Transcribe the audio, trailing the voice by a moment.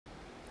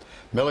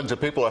Millions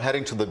of people are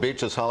heading to the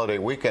beach this holiday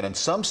weekend, and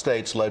some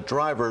states let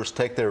drivers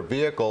take their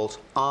vehicles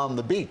on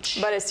the beach.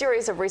 But a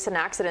series of recent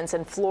accidents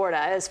in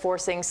Florida is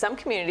forcing some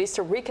communities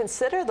to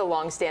reconsider the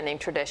long-standing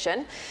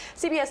tradition.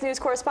 CBS News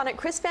correspondent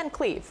Chris Van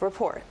Cleve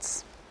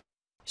reports.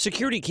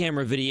 Security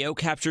camera video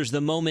captures the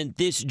moment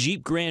this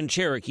Jeep Grand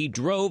Cherokee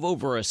drove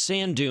over a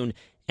sand dune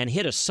and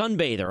hit a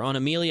sunbather on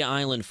Amelia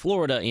Island,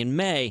 Florida in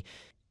May.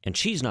 And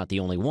she's not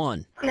the only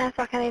one.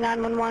 Nassau County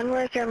 911,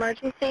 where's your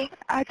emergency?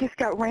 I just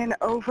got ran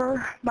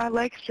over. My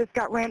legs just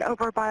got ran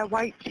over by a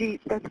white Jeep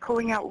that's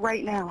pulling out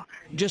right now.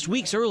 Just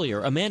weeks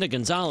earlier, Amanda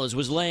Gonzalez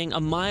was laying a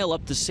mile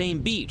up the same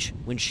beach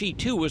when she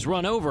too was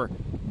run over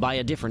by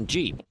a different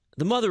Jeep.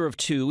 The mother of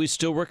two is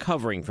still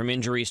recovering from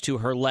injuries to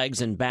her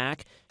legs and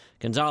back.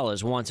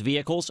 Gonzalez wants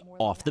vehicles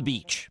off the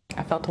beach.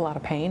 I felt a lot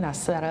of pain. I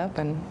sat up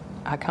and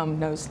I come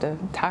nose to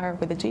tire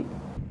with the Jeep.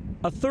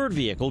 A third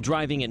vehicle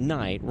driving at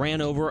night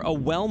ran over a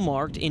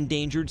well-marked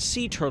endangered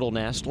sea turtle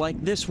nest like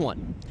this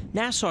one.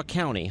 Nassau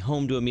County,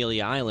 home to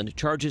Amelia Island,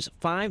 charges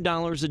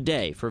 $5 a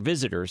day for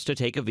visitors to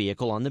take a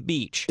vehicle on the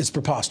beach. It's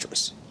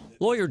preposterous.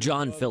 Lawyer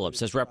John Phillips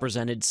has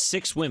represented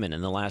 6 women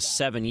in the last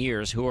 7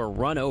 years who were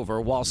run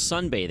over while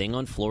sunbathing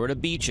on Florida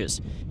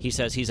beaches. He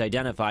says he's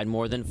identified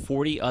more than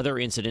 40 other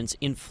incidents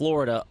in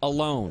Florida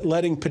alone.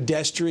 Letting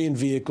pedestrian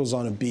vehicles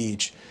on a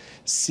beach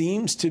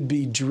seems to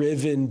be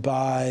driven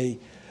by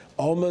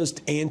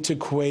almost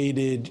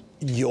antiquated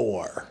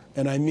yore.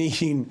 And I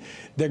mean,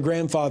 their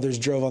grandfathers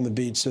drove on the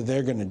beach, so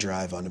they're going to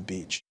drive on a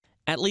beach.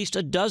 At least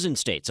a dozen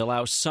states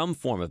allow some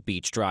form of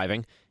beach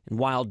driving. And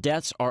while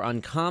deaths are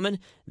uncommon,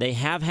 they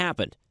have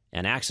happened,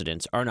 and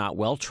accidents are not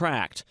well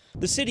tracked.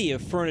 The city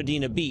of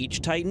Fernandina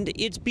Beach tightened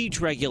its beach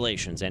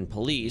regulations, and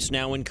police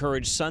now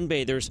encourage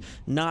sunbathers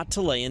not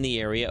to lay in the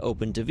area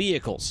open to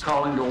vehicles.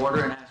 Calling to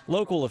order.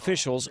 Local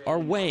officials are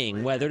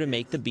weighing whether to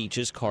make the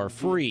beaches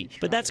car-free,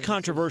 but that's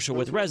controversial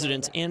with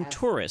residents and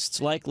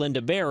tourists like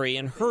Linda Berry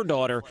and her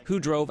daughter, who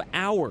drove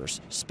hours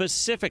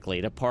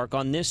specifically to park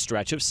on this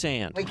stretch of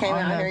sand. We came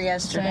out here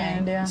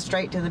yesterday,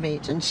 straight to the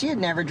beach, and she had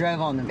never drove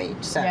on the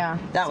beach, so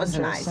that was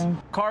nice.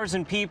 Cars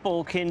and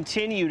people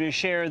continue to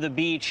share the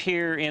beach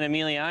here in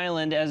Amelia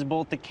Island as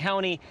both the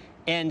county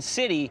and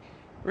city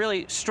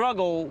really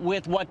struggle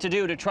with what to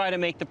do to try to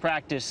make the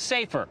practice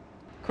safer.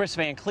 Chris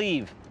Van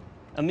Cleve,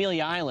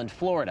 Amelia Island,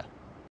 Florida.